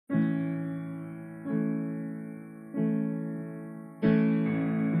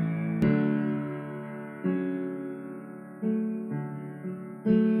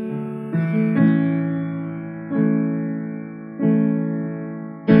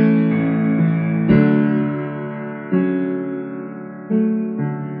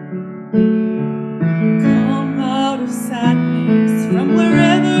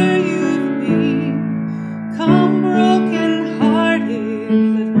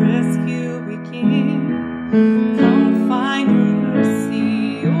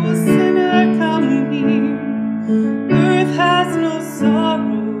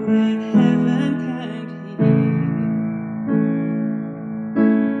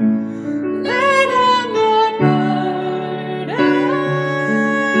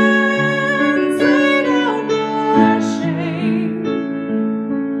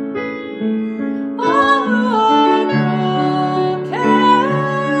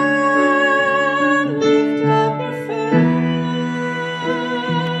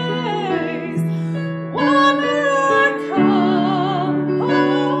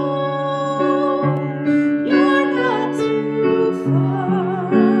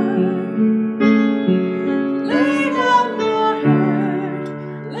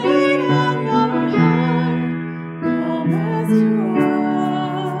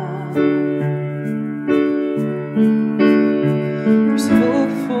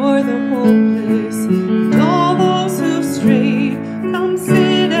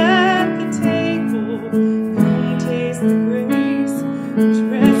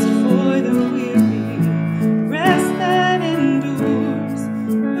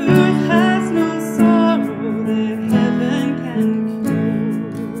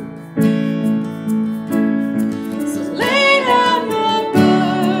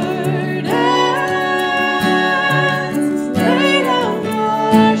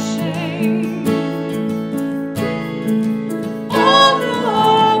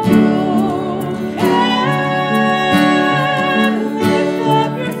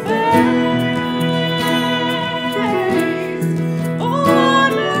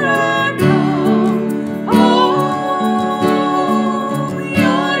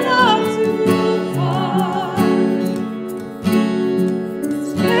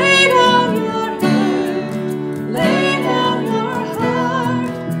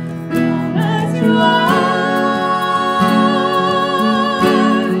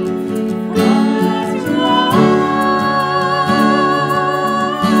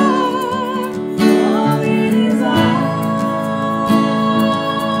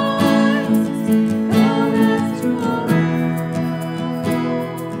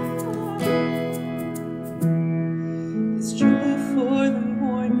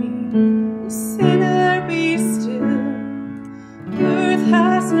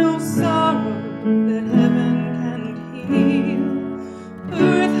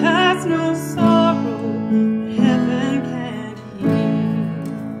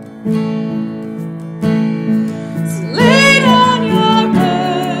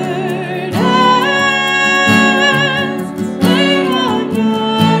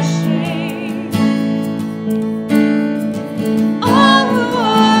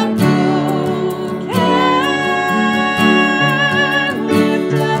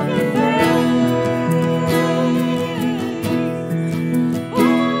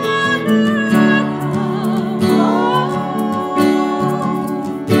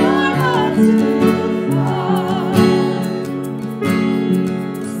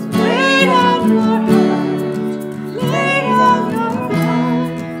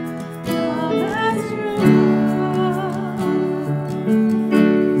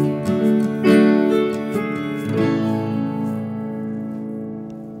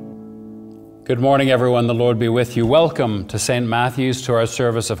Good morning, everyone. The Lord be with you. Welcome to St. Matthew's, to our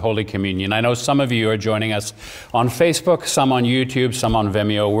service of Holy Communion. I know some of you are joining us on Facebook, some on YouTube, some on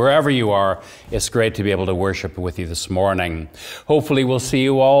Vimeo. Wherever you are, it's great to be able to worship with you this morning. Hopefully, we'll see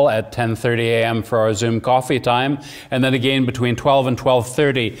you all at 10:30 a.m. for our Zoom coffee time, and then again between 12 and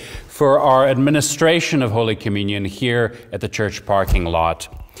 12:30 for our administration of Holy Communion here at the church parking lot.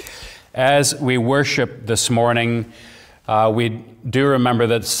 As we worship this morning, we do remember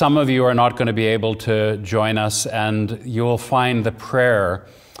that some of you are not going to be able to join us, and you will find the prayer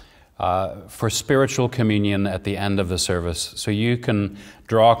for spiritual communion at the end of the service, so you can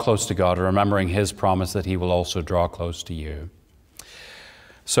draw close to God, remembering His promise that He will also draw close to you.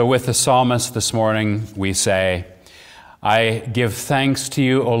 So with the psalmist this morning, we say, I give thanks to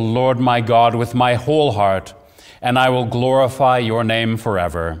you, O Lord my God, with my whole heart, and I will glorify your name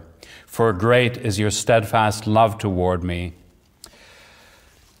forever. For great is your steadfast love toward me.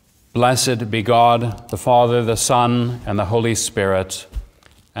 Blessed be God, the Father, the Son, and the Holy Spirit,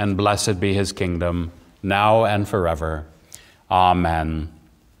 and blessed be his kingdom, now and forever. Amen.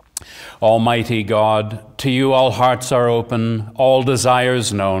 Almighty God, to you all hearts are open, all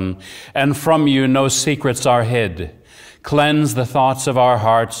desires known, and from you no secrets are hid. Cleanse the thoughts of our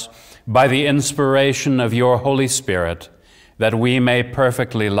hearts by the inspiration of your Holy Spirit, that we may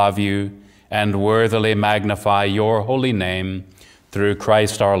perfectly love you and worthily magnify your holy name through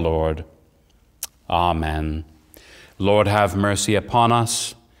Christ our Lord. Amen. Lord, have mercy upon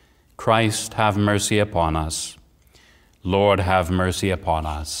us. Christ, have mercy upon us. Lord, have mercy upon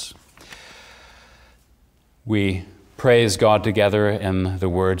us. We praise God together in the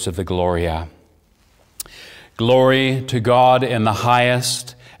words of the Gloria. Glory to God in the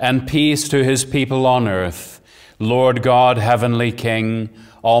highest, and peace to his people on earth. Lord God, heavenly King,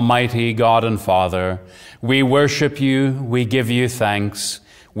 almighty God and Father, we worship you, we give you thanks,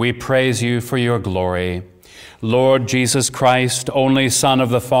 we praise you for your glory. Lord Jesus Christ, only Son of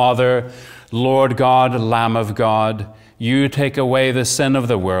the Father, Lord God, Lamb of God, you take away the sin of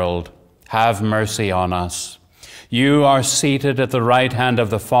the world. Have mercy on us. You are seated at the right hand of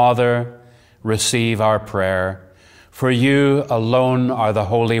the Father. Receive our prayer. For you alone are the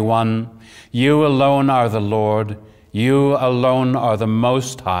Holy One. You alone are the Lord. You alone are the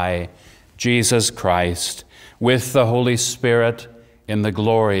Most High, Jesus Christ, with the Holy Spirit, in the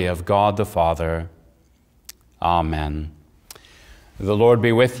glory of God the Father. Amen. The Lord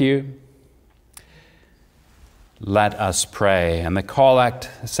be with you. Let us pray. And the collect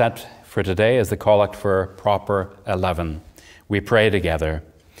set for today is the collect for Proper 11. We pray together.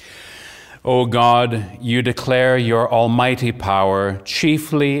 O God, you declare your almighty power,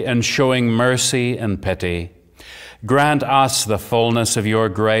 chiefly in showing mercy and pity. Grant us the fullness of your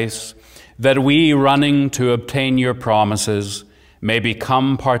grace, that we, running to obtain your promises, may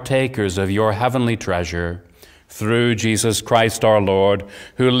become partakers of your heavenly treasure, through Jesus Christ our Lord,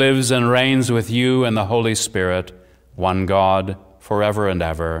 who lives and reigns with you in the Holy Spirit, one God, forever and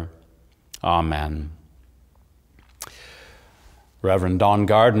ever. Amen. Reverend Don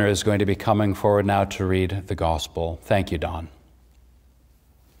Gardner is going to be coming forward now to read the Gospel. Thank you, Don.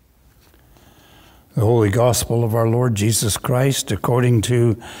 The Holy Gospel of our Lord Jesus Christ, according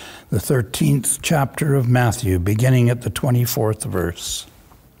to the 13th chapter of Matthew, beginning at the 24th verse.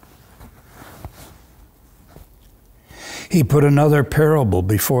 He put another parable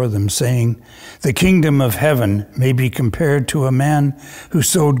before them, saying, "The kingdom of heaven may be compared to a man who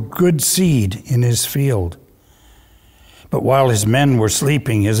sowed good seed in his field. But while his men were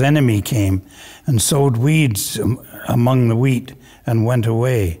sleeping, his enemy came and sowed weeds among the wheat and went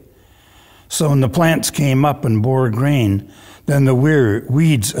away. So when the plants came up and bore grain, then the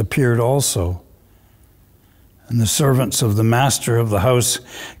weeds appeared also. And the servants of the master of the house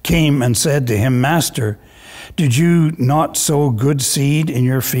came and said to him, 'Master, did you not sow good seed in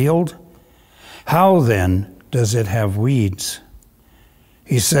your field? How then does it have weeds?'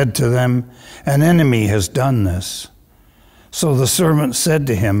 He said to them, 'An enemy has done this.' So the servants said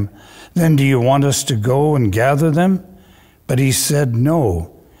to him, 'Then do you want us to go and gather them?' But he said,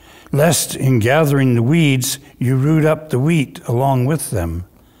 'No, lest in gathering the weeds you root up the wheat along with them.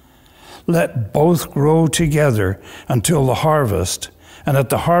 Let both grow together until the harvest, and at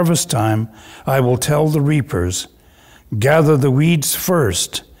the harvest time I will tell the reapers, gather the weeds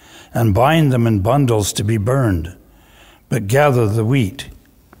first and bind them in bundles to be burned, but gather the wheat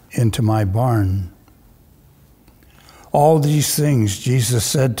into my barn.' All these things Jesus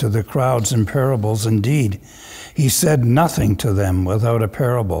said to the crowds in parables. Indeed, he said nothing to them without a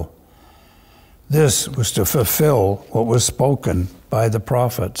parable. This was to fulfill what was spoken by the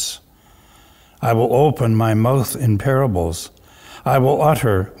prophets. 'I will open my mouth in parables. I will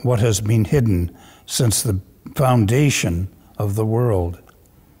utter what has been hidden since the foundation of the world.'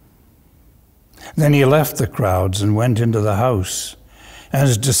 Then he left the crowds and went into the house. And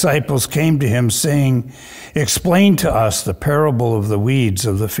his disciples came to him, saying, 'Explain to us the parable of the weeds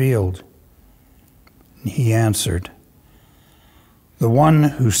of the field.' He answered, 'The one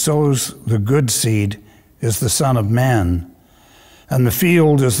who sows the good seed is the Son of Man, and the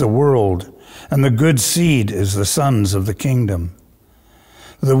field is the world, and the good seed is the sons of the kingdom.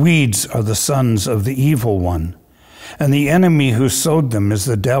 The weeds are the sons of the evil one, and the enemy who sowed them is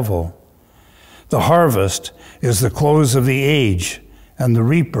the devil. The harvest is the close of the age, and the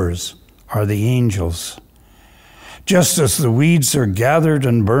reapers are the angels. Just as the weeds are gathered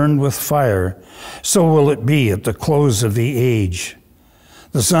and burned with fire, so will it be at the close of the age.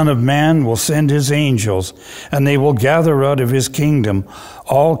 The Son of Man will send his angels, and they will gather out of his kingdom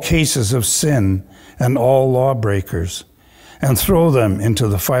all cases of sin and all lawbreakers, and throw them into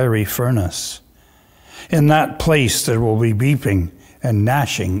the fiery furnace. In that place there will be weeping and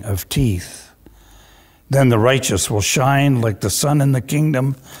gnashing of teeth. Then the righteous will shine like the sun in the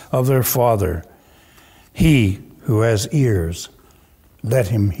kingdom of their Father. He who has ears, let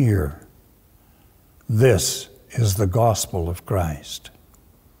him hear.' This is the gospel of Christ."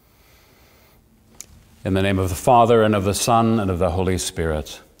 In the name of the Father, and of the Son, and of the Holy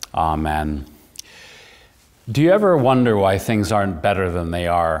Spirit. Amen. Do you ever wonder why things aren't better than they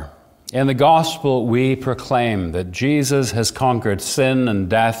are? In the gospel, we proclaim that Jesus has conquered sin and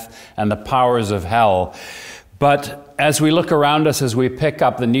death and the powers of hell. But as we look around us, as we pick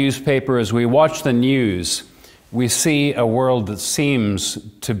up the newspaper, as we watch the news, we see a world that seems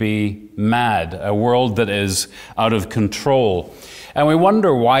to be mad, a world that is out of control. And we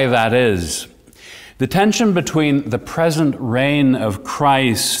wonder why that is. The tension between the present reign of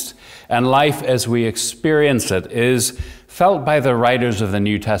Christ and life as we experience it is felt by the writers of the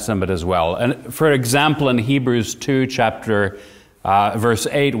New Testament as well. And for example, in Hebrews 2, verse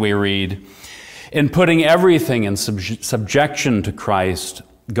 8, we read, "In putting everything in subjection to Christ,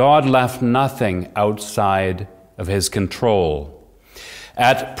 God left nothing outside of his control.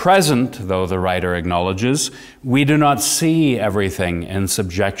 At present, though the writer acknowledges, we do not see everything in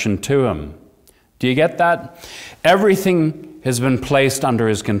subjection to him." Do you get that? Everything has been placed under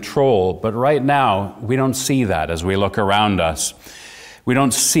his control, but right now we don't see that as we look around us. We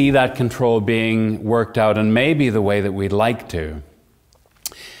don't see that control being worked out in maybe the way that we'd like to.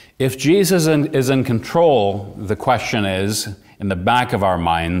 If Jesus is in control, the question is, in the back of our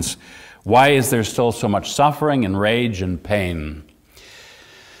minds, why is there still so much suffering and rage and pain?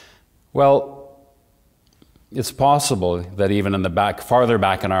 Well, it's possible that even in the back, farther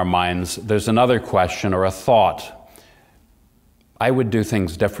back in our minds, there's another question or a thought. I would do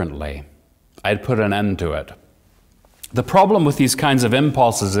things differently. I'd put an end to it. The problem with these kinds of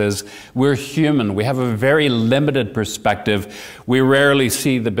impulses is we're human. We have a very limited perspective. We rarely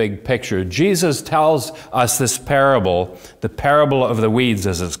see the big picture. Jesus tells us this parable, the parable of the weeds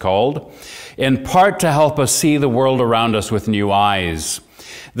as it's called, in part to help us see the world around us with new eyes.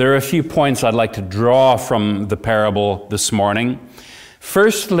 There are a few points I'd like to draw from the parable this morning.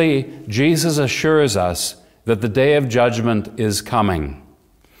 Firstly, Jesus assures us that the day of judgment is coming.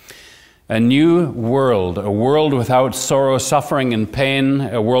 A new world, a world without sorrow, suffering, and pain,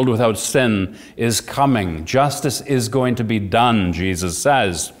 a world without sin is coming. Justice is going to be done, Jesus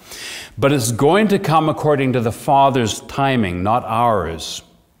says. But it's going to come according to the Father's timing, not ours.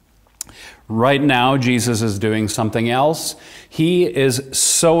 Right now, Jesus is doing something else. He is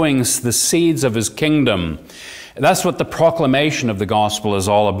sowing the seeds of his kingdom. That's what the proclamation of the gospel is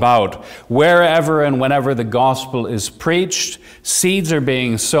all about. Wherever and whenever the gospel is preached, seeds are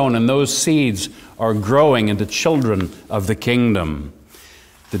being sown, and those seeds are growing into children of the kingdom.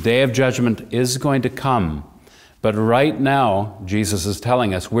 The day of judgment is going to come. But right now, Jesus is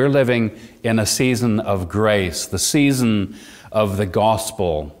telling us we're living in a season of grace, the season of the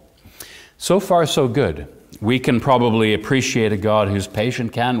gospel. So far, so good. We can probably appreciate a God who's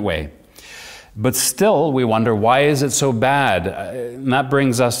patient, can't we? But still, we wonder, why is it so bad? And that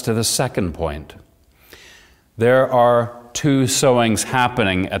brings us to the second point. There are two sowings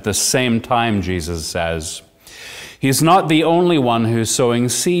happening at the same time, Jesus says. He's not the only one who's sowing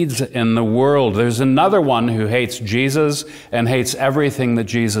seeds in the world. There's another one who hates Jesus and hates everything that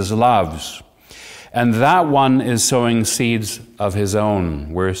Jesus loves. And that one is sowing seeds of his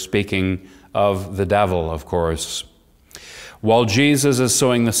own. We're speaking of the devil, of course. While Jesus is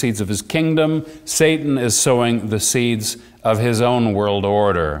sowing the seeds of his kingdom, Satan is sowing the seeds of his own world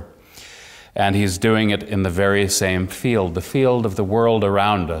order. And he's doing it in the very same field, the field of the world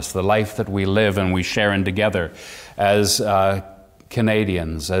around us, the life that we live and we share in together as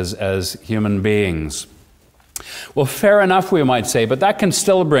Canadians, as human beings. Well, fair enough, we might say, but that can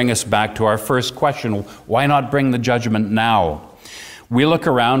still bring us back to our first question. Why not bring the judgment now? We look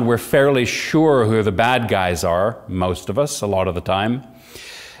around, we're fairly sure who the bad guys are, most of us, a lot of the time.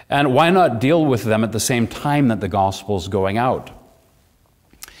 And why not deal with them at the same time that the gospel's going out?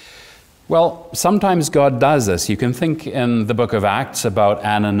 Well, sometimes God does this. You can think in the book of Acts about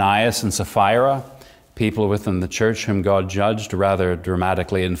Ananias and Sapphira, people within the church whom God judged rather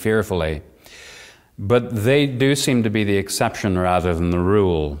dramatically and fearfully. But they do seem to be the exception rather than the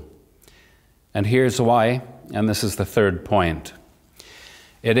rule. And here's why, and this is the third point.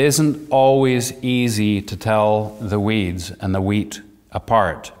 It isn't always easy to tell the weeds and the wheat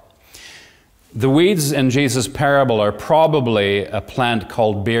apart. The weeds in Jesus' parable are probably a plant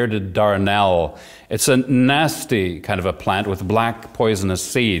called bearded darnel. It's a nasty kind of a plant with black poisonous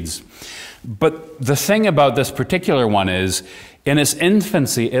seeds. But the thing about this particular one is, in its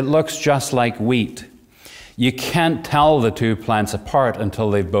infancy, it looks just like wheat. You can't tell the two plants apart until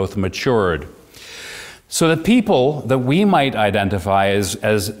they've both matured. So the people that we might identify as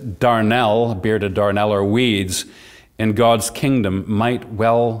darnel, bearded darnel, or weeds in God's kingdom might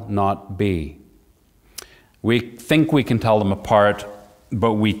well not be. We think we can tell them apart,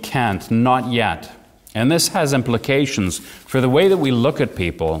 but we can't, not yet. And this has implications for the way that we look at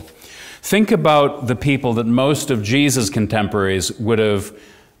people. Think about the people that most of Jesus' contemporaries would have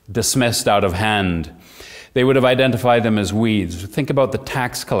dismissed out of hand. They would have identified them as weeds. Think about the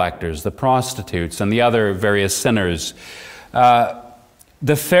tax collectors, the prostitutes, and the other various sinners.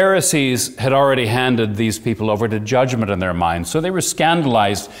 The Pharisees had already handed these people over to judgment in their minds, so they were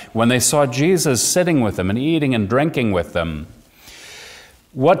scandalized when they saw Jesus sitting with them and eating and drinking with them.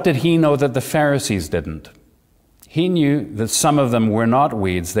 What did he know that the Pharisees didn't? He knew that some of them were not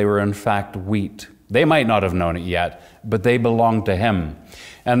weeds, they were in fact wheat. They might not have known it yet, but they belonged to him.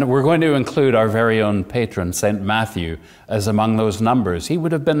 And we're going to include our very own patron, St. Matthew, as among those numbers. He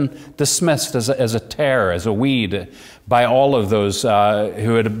would have been dismissed as a tare, as a weed, by all of those who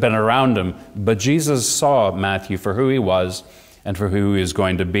had been around him. But Jesus saw Matthew for who he was and for who he is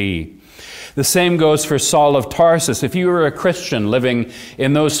going to be. The same goes for Saul of Tarsus. If you were a Christian living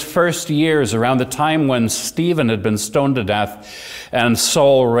in those first years around the time when Stephen had been stoned to death and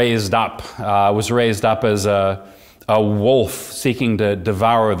Saul was raised up as a a wolf seeking to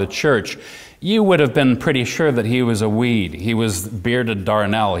devour the church, you would have been pretty sure that he was a weed. He was bearded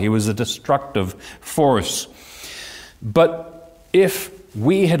darnel. He was a destructive force. But if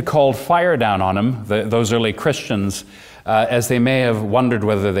we had called fire down on him, those early Christians, as they may have wondered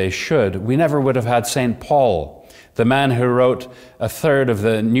whether they should, we never would have had St. Paul, the man who wrote a third of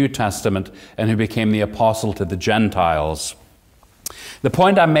the New Testament and who became the apostle to the Gentiles. The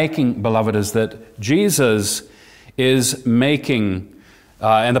point I'm making, beloved, is that Jesus is making,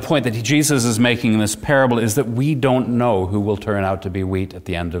 and the point that Jesus is making in this parable is that we don't know who will turn out to be wheat at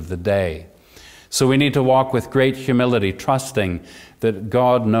the end of the day. So we need to walk with great humility, trusting that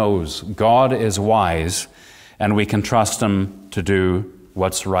God knows, God is wise, and we can trust him to do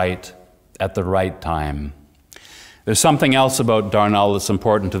what's right at the right time. There's something else about darnel that's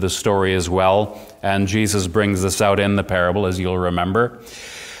important to the story as well, and Jesus brings this out in the parable, as you'll remember.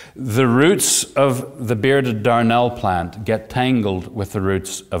 The roots of the bearded darnel plant get tangled with the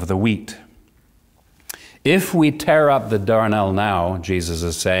roots of the wheat. If we tear up the darnel now, Jesus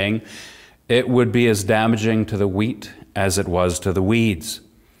is saying, it would be as damaging to the wheat as it was to the weeds.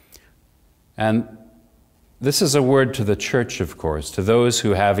 And this is a word to the church, of course, to those who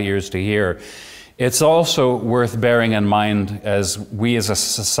have ears to hear. It's also worth bearing in mind as we as a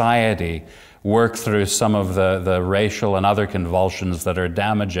society work through some of the racial and other convulsions that are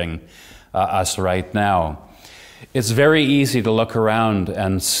damaging us right now. It's very easy to look around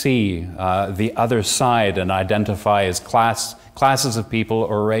and see the other side and identify as classes of people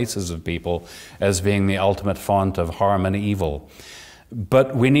or races of people as being the ultimate font of harm and evil.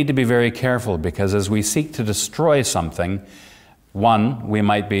 But we need to be very careful, because as we seek to destroy something, one, we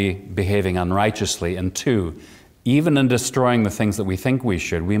might be behaving unrighteously, and two, even in destroying the things that we think we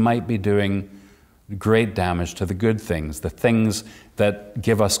should, we might be doing great damage to the good things, the things that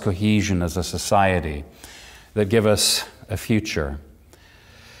give us cohesion as a society, that give us a future.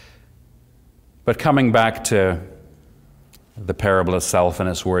 But coming back to the parable itself and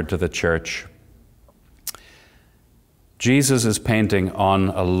its word to the church, Jesus is painting on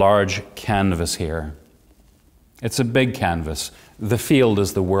a large canvas here. It's a big canvas. The field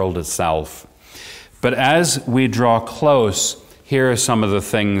is the world itself. But as we draw close, here are some of the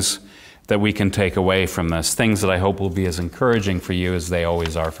things that we can take away from this, things that I hope will be as encouraging for you as they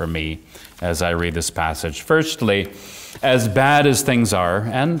always are for me as I read this passage. Firstly, as bad as things are,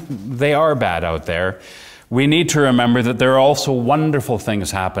 and they are bad out there, we need to remember that there are also wonderful things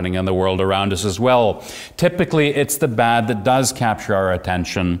happening in the world around us as well. Typically, it's the bad that does capture our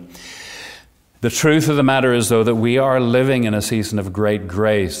attention. The truth of the matter is, though, that we are living in a season of great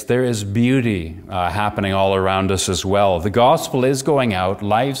grace. There is beauty happening all around us as well. The gospel is going out.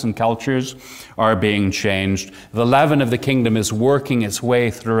 Lives and cultures are being changed. The leaven of the kingdom is working its way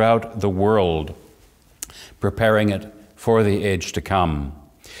throughout the world, preparing it for the age to come.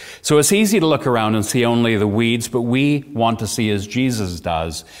 So it's easy to look around and see only the weeds, but we want to see as Jesus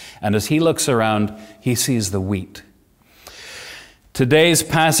does. And as he looks around, he sees the wheat. Today's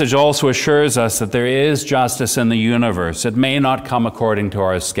passage also assures us that there is justice in the universe. It may not come according to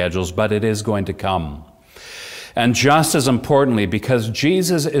our schedules, but it is going to come. And just as importantly, because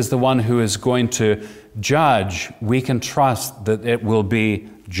Jesus is the one who is going to judge, we can trust that it will be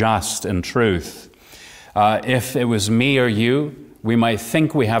just and truth. If it was me or you, we might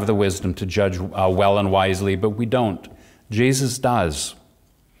think we have the wisdom to judge well and wisely, but we don't. Jesus does.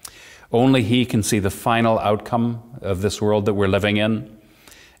 Only he can see the final outcome of this world that we're living in,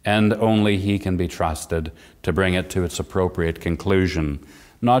 and only he can be trusted to bring it to its appropriate conclusion,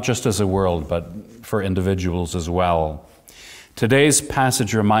 not just as a world, but for individuals as well. Today's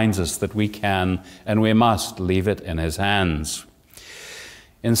passage reminds us that we can and we must leave it in his hands.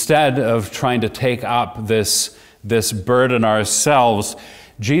 Instead of trying to take up this burden ourselves,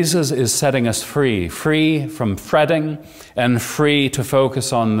 Jesus is setting us free from fretting and free to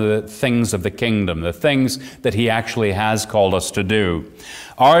focus on the things of the kingdom, the things that he actually has called us to do.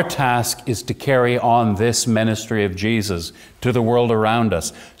 Our task is to carry on this ministry of Jesus to the world around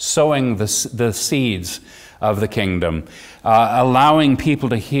us, sowing the seeds of the kingdom, allowing people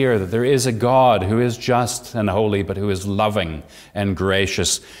to hear that there is a God who is just and holy, but who is loving and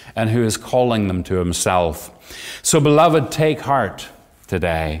gracious, and who is calling them to himself. So, beloved, take heart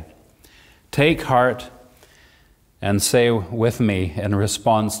today. Take heart and say with me in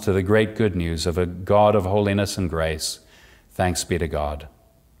response to the great good news of a God of holiness and grace, thanks be to God.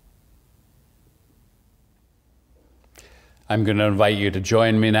 I'm going to invite you to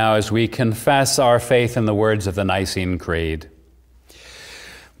join me now as we confess our faith in the words of the Nicene Creed.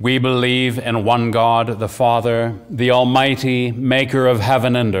 We believe in one God, the Father, the Almighty, maker of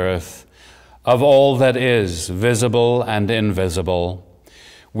heaven and earth, of all that is, visible and invisible.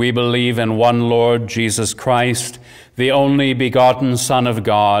 We believe in one Lord Jesus Christ, the only begotten Son of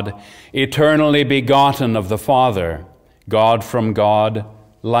God, eternally begotten of the Father, God from God,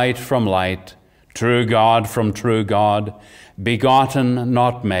 light from light, true God from true God, begotten,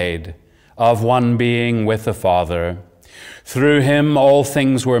 not made, of one being with the Father. Through him all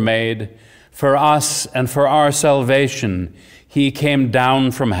things were made. For us and for our salvation, he came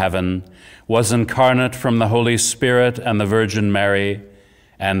down from heaven, was incarnate from the Holy Spirit and the Virgin Mary,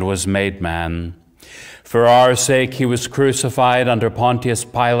 and was made man. For our sake he was crucified under Pontius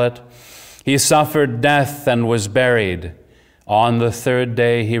Pilate. He suffered death and was buried. On the third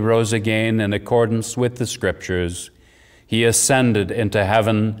day he rose again in accordance with the Scriptures. He ascended into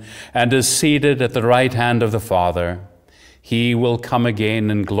heaven and is seated at the right hand of the Father. He will come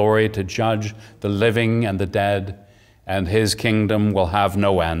again in glory to judge the living and the dead, and his kingdom will have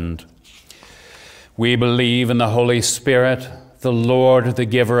no end. We believe in the Holy Spirit, the Lord, the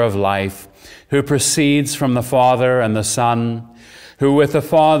giver of life, who proceeds from the Father and the Son, who with the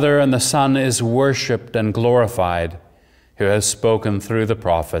Father and the Son is worshipped and glorified, who has spoken through the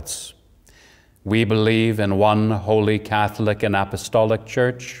prophets. We believe in one holy Catholic and Apostolic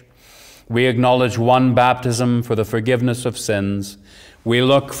Church. We acknowledge one baptism for the forgiveness of sins. We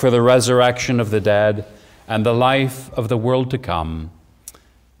look for the resurrection of the dead and the life of the world to come.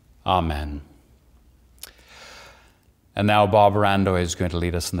 Amen. And now Bob Randoy is going to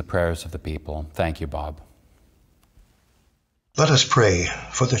lead us in the prayers of the people. Thank you, Bob. Let us pray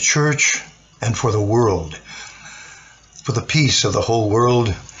for the Church and for the world, for the peace of the whole world,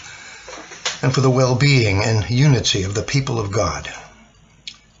 and for the well-being and unity of the people of God.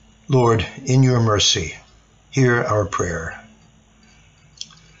 Lord, in your mercy, hear our prayer.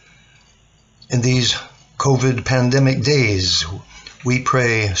 In these COVID pandemic days, we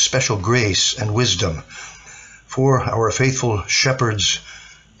pray special grace and wisdom for our faithful shepherds,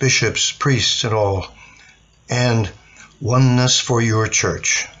 bishops, priests, and all, and oneness for your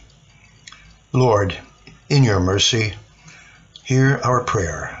Church. Lord, in your mercy, hear our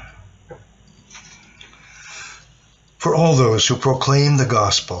prayer. For all those who proclaim the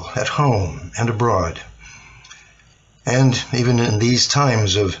gospel at home and abroad, and even in these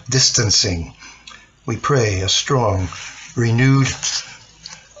times of distancing, we pray a strong, renewed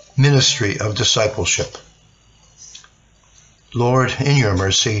ministry of discipleship. Lord, in your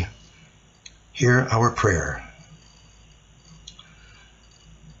mercy, hear our prayer.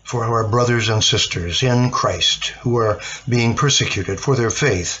 For our brothers and sisters in Christ who are being persecuted for their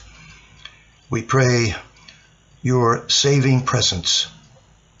faith, we pray your saving presence.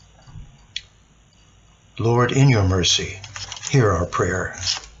 Lord, in your mercy, hear our prayer.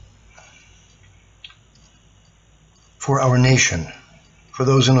 For our nation, for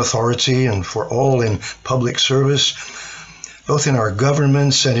those in authority, and for all in public service, both in our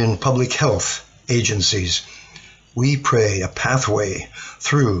governments and in public health agencies, we pray a pathway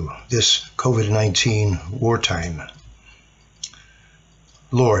through this COVID-19 wartime.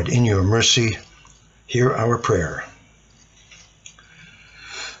 Lord, in your mercy, hear our prayer.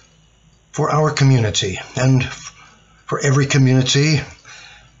 For our community, and for every community,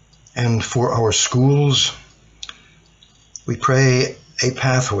 and for our schools, we pray a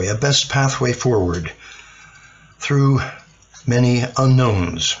pathway, a best pathway forward through many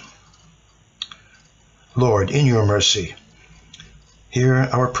unknowns. Lord, in your mercy, hear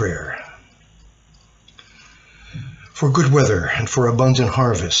our prayer. For good weather and for abundant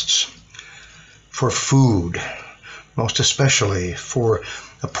harvests, for food, most especially for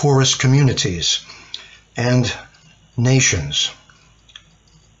the poorest communities and nations,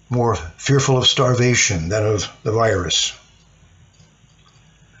 more fearful of starvation than of the virus.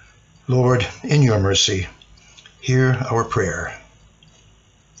 Lord, in your mercy, hear our prayer.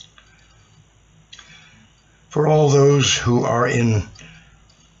 For all those who are in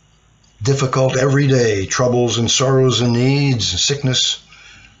difficult everyday troubles and sorrows and needs, sickness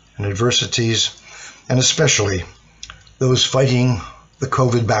and adversities, and especially those fighting the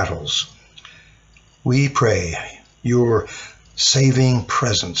COVID battles, we pray your saving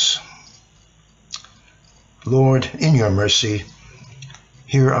presence. Lord, in your mercy,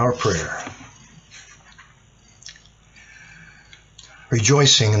 hear our prayer.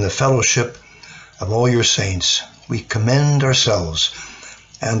 Rejoicing in the fellowship of all your saints, we commend ourselves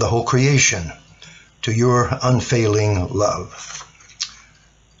and the whole creation to your unfailing love.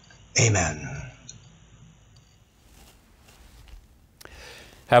 Amen.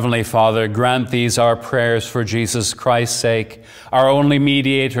 Heavenly Father, grant these our prayers for Jesus Christ's sake, our only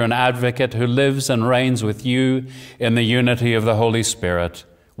mediator and advocate, who lives and reigns with you in the unity of the Holy Spirit,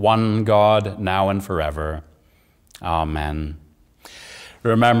 one God, now and forever. Amen.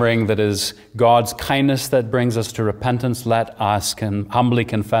 Remembering that it is God's kindness that brings us to repentance, let us humbly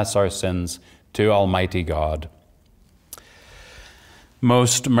confess our sins to Almighty God.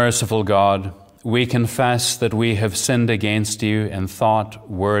 Most merciful God, we confess that we have sinned against you in thought,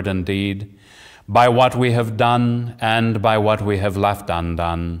 word, and deed, by what we have done and by what we have left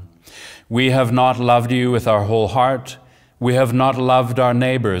undone. We have not loved you with our whole heart. We have not loved our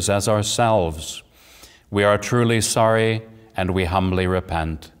neighbors as ourselves. We are truly sorry, and we humbly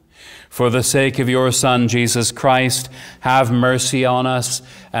repent. For the sake of your Son, Jesus Christ, have mercy on us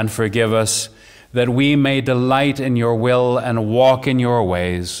and forgive us, that we may delight in your will and walk in your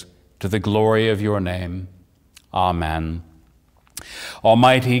ways, to the glory of your name. Amen.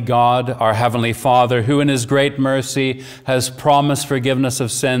 Almighty God, our Heavenly Father, who in his great mercy has promised forgiveness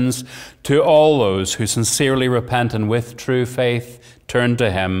of sins to all those who sincerely repent and with true faith turn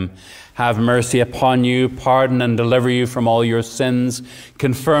to him, have mercy upon you, pardon and deliver you from all your sins,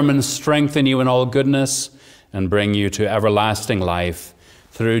 confirm and strengthen you in all goodness, and bring you to everlasting life,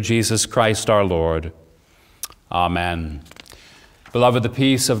 through Jesus Christ our Lord. Amen. Beloved, the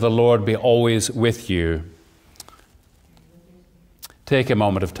peace of the Lord be always with you. Take a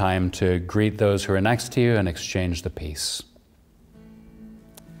moment of time to greet those who are next to you and exchange the peace.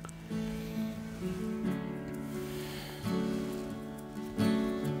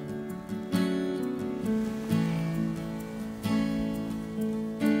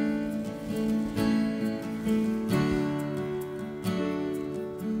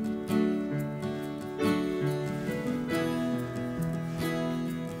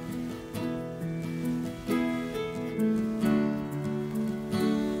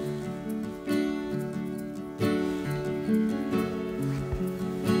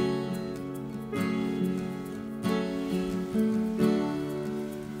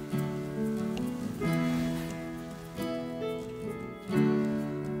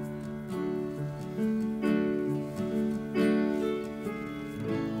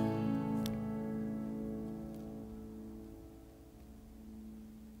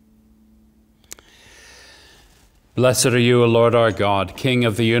 Blessed are you, O Lord our God, King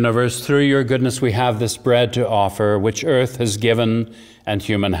of the universe. Through your goodness we have this bread to offer, which earth has given and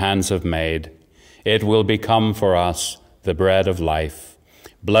human hands have made. It will become for us the bread of life.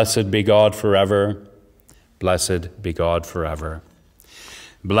 Blessed be God forever. Blessed be God forever.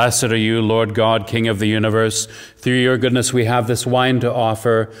 Blessed are you, Lord God, King of the universe. Through your goodness we have this wine to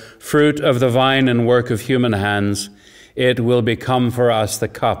offer, fruit of the vine and work of human hands. It will become for us the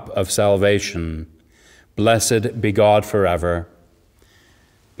cup of salvation. Blessed be God forever.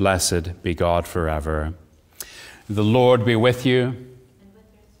 Blessed be God forever. The Lord be with you. And with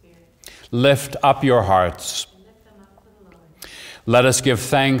your spirit. Lift up your hearts. And lift them up to the Lord. Let us give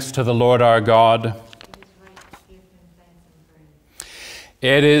thanks to the Lord our God. It is right to give him thanks and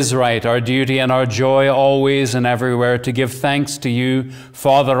praise. It is right, our duty and our joy always and everywhere, to give thanks to you,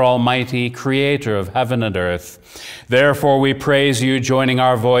 Father Almighty, Creator of heaven and earth. Therefore we praise you, joining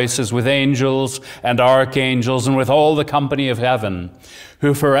our voices with angels and archangels and with all the company of heaven,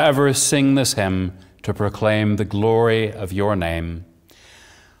 who forever sing this hymn to proclaim the glory of your name.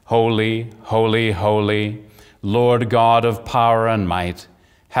 Holy, holy, holy, Lord God of power and might,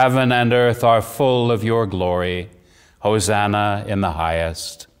 heaven and earth are full of your glory. Hosanna in the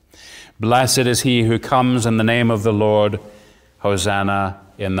highest. Blessed is he who comes in the name of the Lord. Hosanna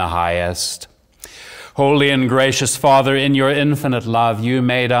in the highest. Holy and gracious Father, in your infinite love, you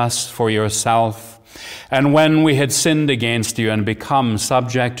made us for yourself. And when we had sinned against you and become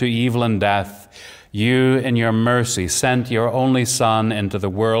subject to evil and death, you, in your mercy, sent your only Son into the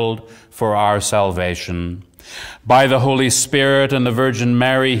world for our salvation. By the Holy Spirit and the Virgin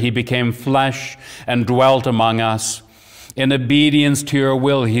Mary, he became flesh and dwelt among us. In obedience to your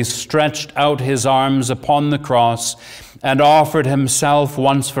will, he stretched out his arms upon the cross and offered himself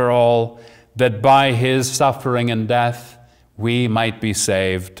once for all, that by his suffering and death we might be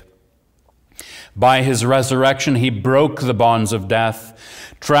saved. By his resurrection, he broke the bonds of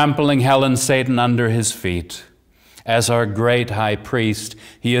death, trampling hell and Satan under his feet. As our great high priest,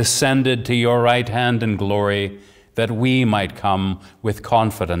 he ascended to your right hand in glory, that we might come with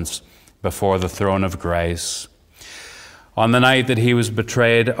confidence before the throne of grace. On the night that he was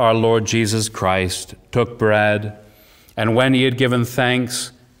betrayed, our Lord Jesus Christ took bread, and when he had given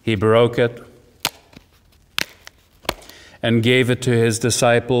thanks, he broke it and gave it to his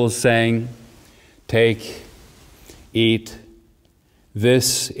disciples, saying, "Take, eat.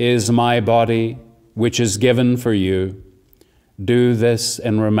 This is my body, which is given for you. Do this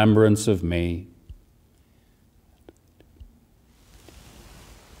in remembrance of me."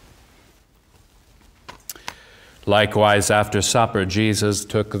 Likewise, after supper, Jesus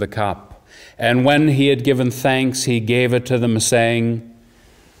took the cup, and when he had given thanks, he gave it to them, saying,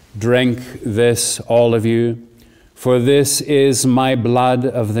 "Drink this, all of you, for this is my blood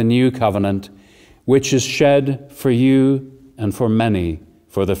of the new covenant, which is shed for you and for many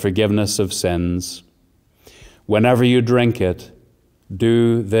for the forgiveness of sins. Whenever you drink it,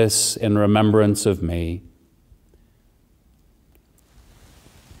 do this in remembrance of me."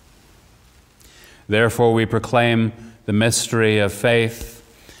 Therefore we proclaim the mystery of faith.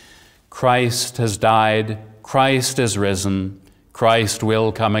 Christ has died, Christ is risen, Christ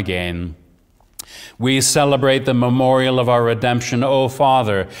will come again. We celebrate the memorial of our redemption, O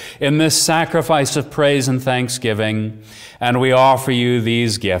Father, in this sacrifice of praise and thanksgiving, and we offer you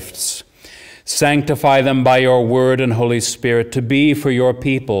these gifts. Sanctify them by your word and Holy Spirit to be for your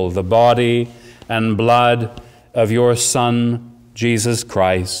people the body and blood of your Son, Jesus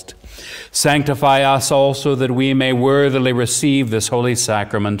Christ. Sanctify us also that we may worthily receive this holy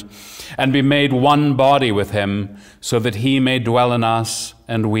sacrament and be made one body with him, so that he may dwell in us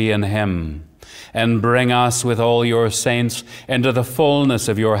and we in him, and bring us with all your saints into the fullness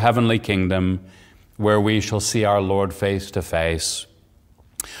of your heavenly kingdom, where we shall see our Lord face to face.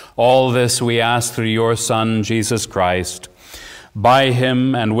 All this we ask through your Son, Jesus Christ, by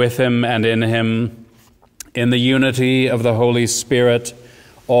him and with him and in him, in the unity of the Holy Spirit.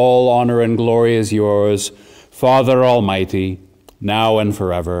 All honor and glory is yours, Father Almighty, now and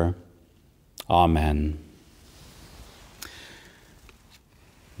forever. Amen.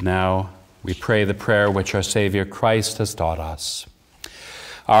 Now we pray the prayer which our Savior Christ has taught us.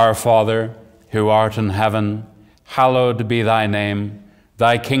 Our Father, who art in heaven, hallowed be thy name.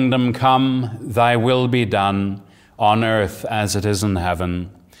 Thy kingdom come, thy will be done, on earth as it is in heaven.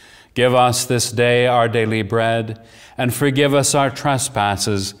 Give us this day our daily bread, and forgive us our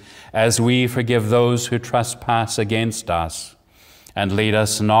trespasses, as we forgive those who trespass against us. And lead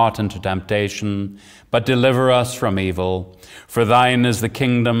us not into temptation, but deliver us from evil. For thine is the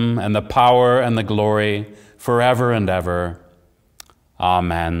kingdom, and the power, and the glory, forever and ever.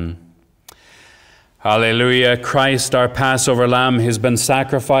 Amen. Hallelujah. Christ, our Passover Lamb, has been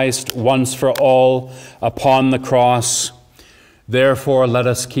sacrificed once for all upon the cross. Therefore, let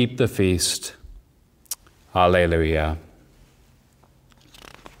us keep the feast. Hallelujah.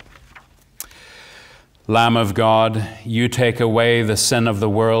 Lamb of God, you take away the sin of the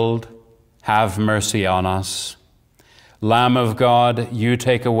world. Have mercy on us. Lamb of God, you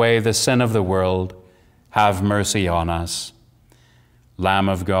take away the sin of the world. Have mercy on us. Lamb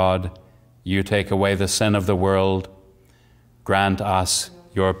of God, you take away the sin of the world. Grant us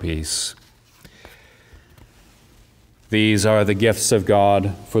your peace. These are the gifts of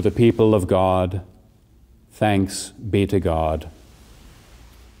God for the people of God. Thanks be to God.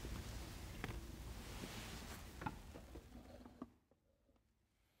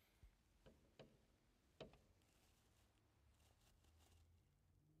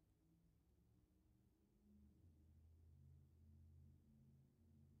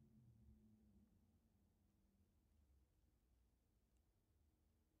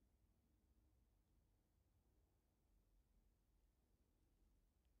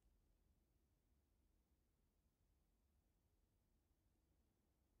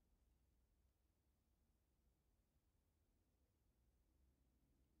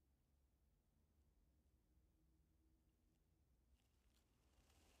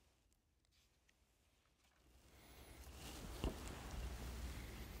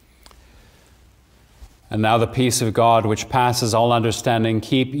 And now the peace of God, which passes all understanding,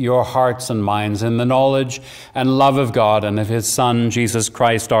 keep your hearts and minds in the knowledge and love of God and of his Son, Jesus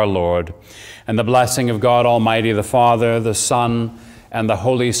Christ our Lord. And the blessing of God Almighty, the Father, the Son, and the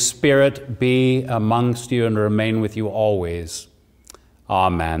Holy Spirit be amongst you and remain with you always.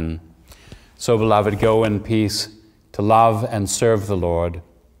 Amen. So, beloved, go in peace to love and serve the Lord.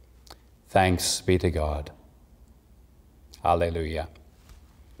 Thanks be to God. Alleluia.